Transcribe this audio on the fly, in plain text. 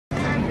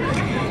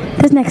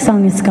This next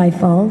song is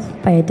Skyfall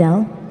by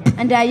Adele.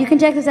 And you can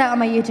check this out on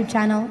my YouTube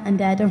channel, and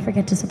don't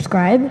forget to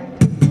subscribe.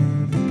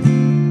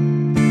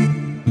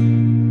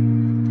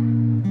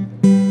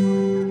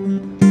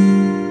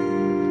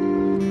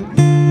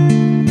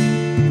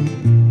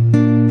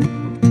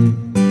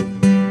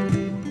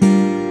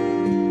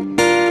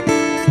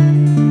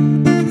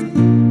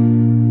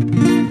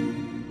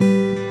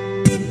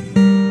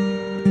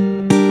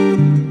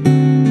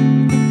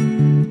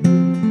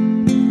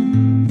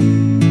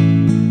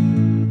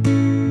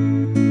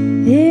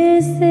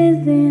 This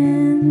is the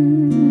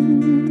end.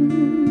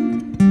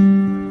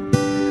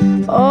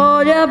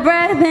 Hold your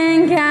breath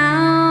and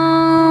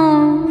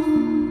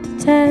count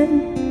to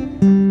 10.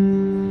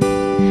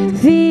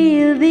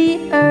 Feel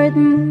the earth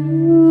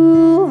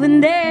move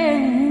and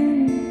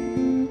then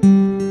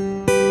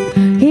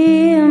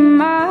hear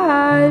my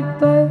heart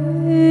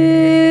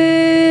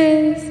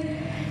burst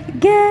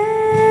again.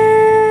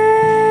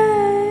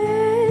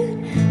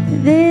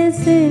 This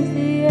is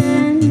the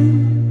end.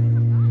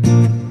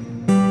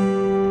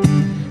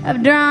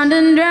 I've drowned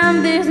and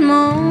drowned this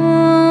moment.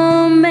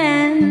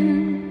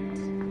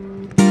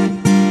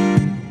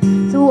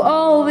 So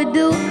all we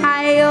do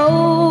I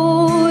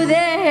owe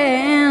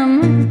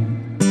them.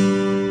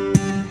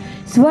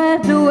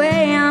 Swept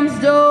away I'm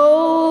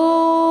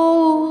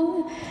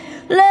stolen.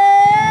 Let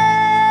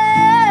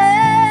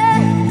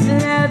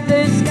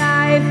the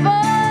sky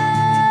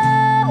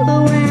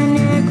fall. When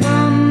it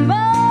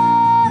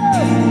crumbles,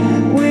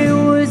 we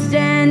will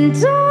stand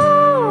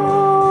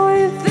tall.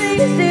 We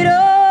face it all.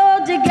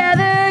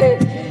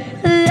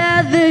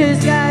 Let the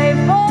sky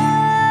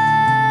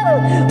fall.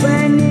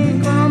 When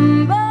it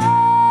crumbles,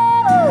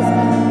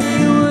 we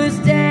will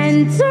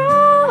stand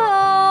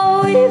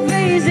tall. We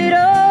face it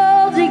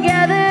all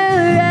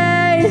together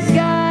as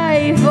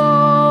sky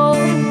falls.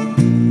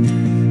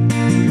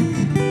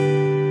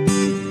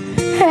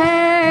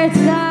 As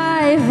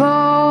sky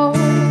falls.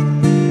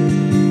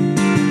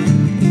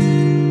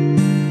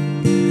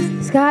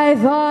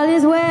 Skyfall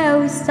is where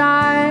we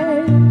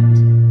start.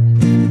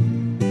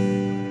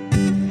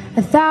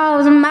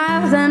 1,000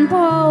 miles and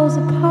poles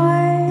apart.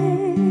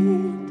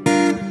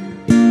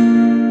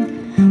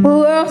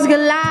 Worlds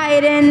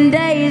collide and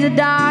days are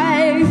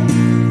dark.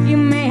 You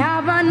may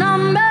have my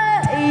number,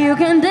 you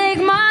can take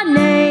my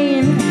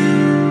name,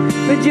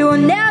 but you will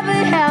never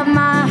have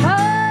my heart.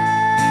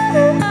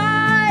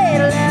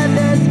 Let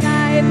the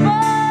sky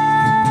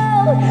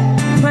fall.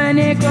 When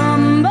it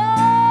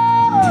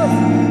crumbles,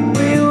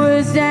 we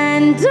will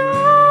stand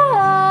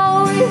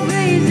tall. We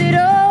face it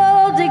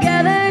all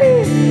together.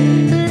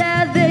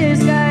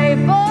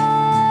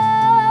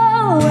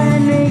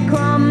 When it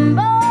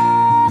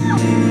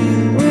crumbles,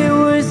 we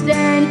will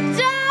stand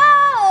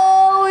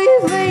tall. We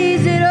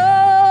face it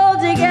all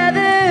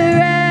together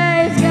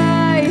as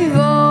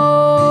skyfall.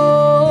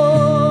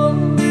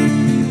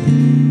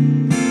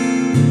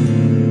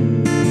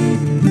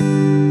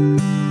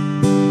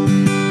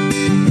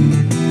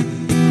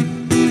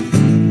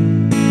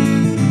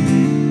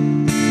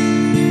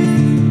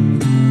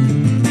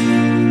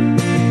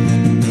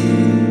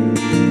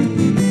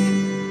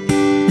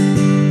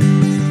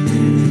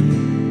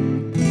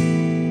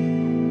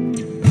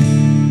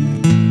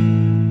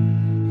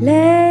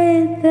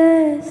 Let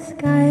the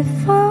sky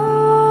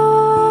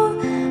fall.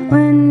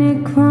 When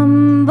it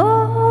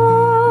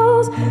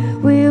crumbles,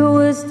 we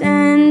will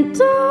stand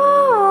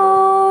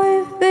tall.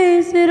 We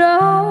face it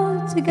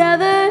all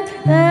together.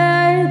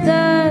 Let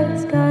the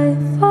sky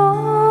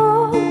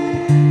fall.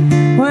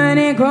 When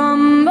it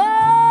crumbles,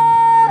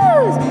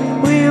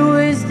 we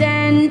will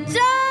stand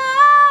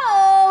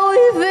tall.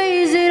 We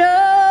face it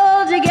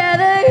all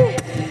together.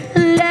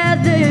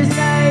 Let the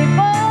sky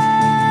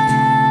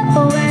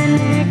fall. When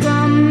it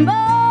crumbles,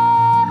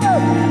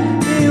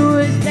 we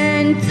will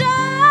stand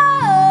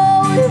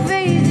tall. We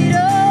face it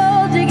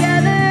all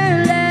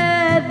together.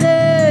 Let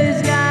the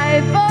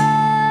sky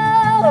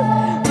fall.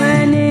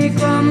 When it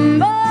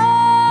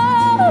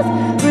crumbles,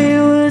 we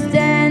will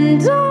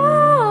stand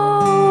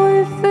tall.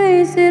 We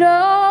face it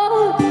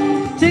all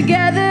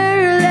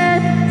together.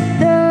 Let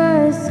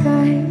the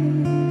sky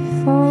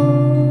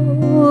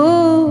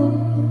fall.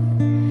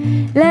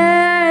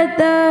 Let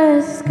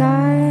the sky.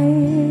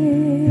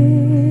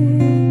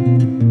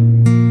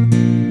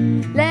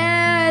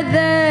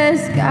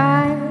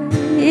 Sky,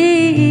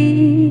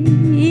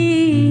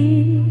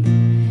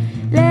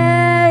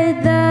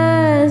 let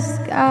the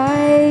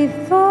sky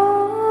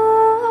fall.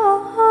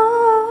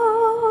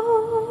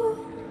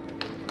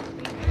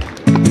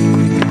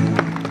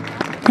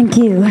 Thank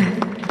you.